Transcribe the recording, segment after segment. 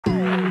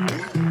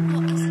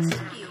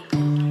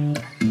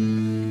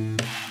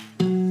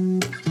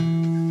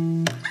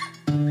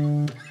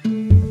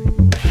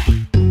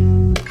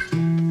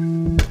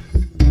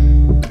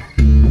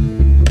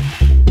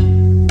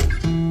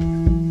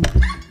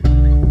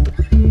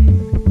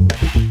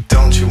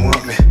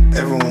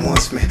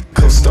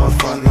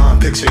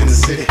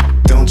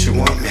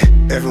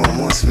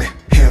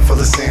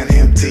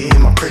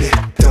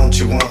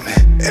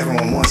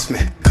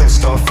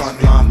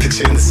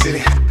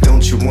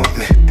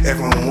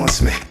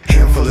wants me.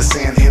 Handful of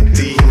sand,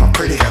 empty, am I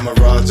pretty? Got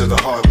mirage of the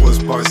heart,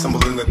 was bars,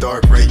 stumble in the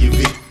dark, ray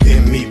UV.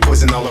 In me,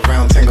 poison all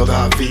around, tangled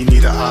IV.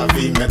 Need a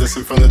IV,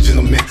 medicine from the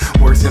gentleman.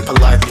 Works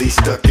impolitely,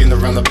 stuck in the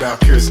roundabout.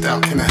 Curious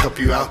out, can I help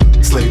you out?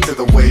 Slave to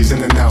the waves,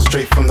 in and out,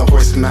 straight from the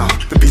horse's mouth.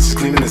 The beach is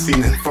gleaming this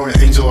evening, for an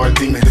angel or a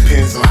demon.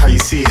 Depends on how you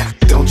see it.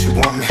 Don't you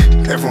want me?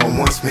 Everyone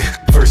wants me.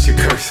 First you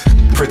curse.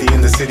 Pretty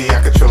in the city,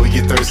 I control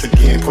your thirst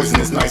again.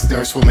 Poisonous nice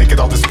nurse will make it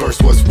all disperse.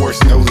 What's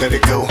worse? No, let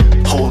it go.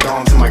 Hold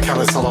on to my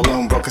callus all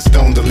alone. Broke a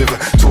stone, deliver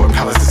to our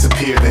palace,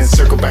 disappear. Then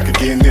circle back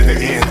again near the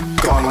end.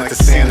 Gone like the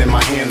sand in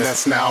my hand,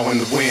 that's now in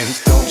the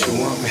wind. Don't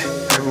you want me?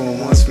 Everyone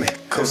wants me.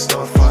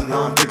 Co-star fun,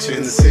 non-picture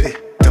in the city.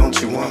 Don't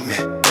you want me?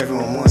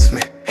 Everyone wants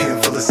me.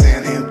 Handful of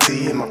sand,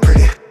 empty, am I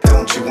pretty?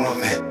 Don't you want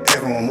me?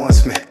 Everyone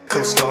wants me.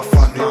 Co-star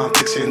fun,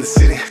 non-picture in the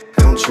city.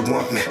 Don't you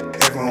want me?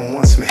 Everyone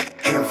wants me.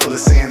 Handful of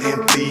sand,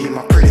 empty, am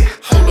I pretty?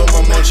 Hold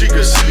on, my mom, she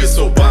is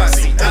so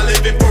bossy. I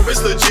live in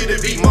Forest, legit to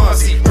be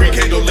mossy. Green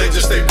candle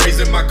legends, stay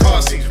raising my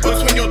car seat.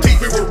 Between your teeth,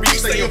 we will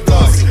reach, staying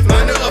flossy.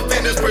 Line of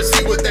offenders,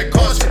 proceed with that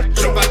caution.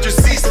 Jump out your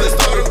seats, let's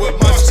start it with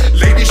Moss.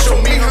 Ladies, show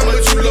me how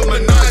much you love my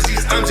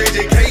Nazis. I'm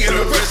JJK and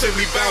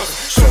aggressively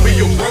bouncing. Show me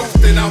your growth,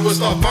 then I will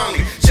start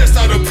falling. Just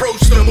out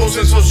approach the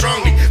emotion so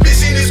strongly.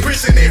 Bitching is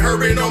Christian, they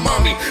hurting on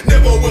mommy.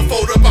 Never will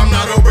fold up, I'm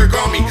not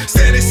origami.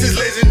 Status is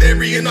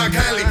legendary and not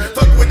kindly.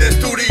 Fuck with that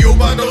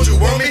StudioBot, don't you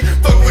want me?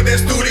 Fuck with that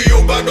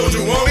StudioBot, don't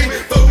you want me?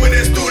 Fuck with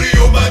that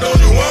StudioBot,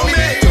 don't you want me?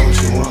 Don't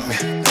you want me?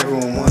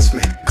 Everyone wants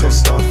me.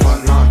 Co-star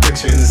fun,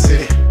 non-picture in the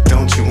city.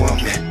 Don't you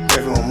want me?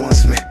 Everyone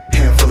wants me.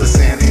 Handful of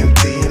sand,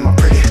 empty, am I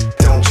pretty?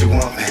 Don't you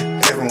want me?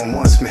 Everyone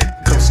wants me.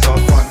 Co-star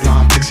fun,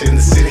 non-picture in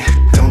the city.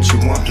 Don't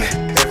you want me?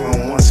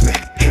 Everyone wants me.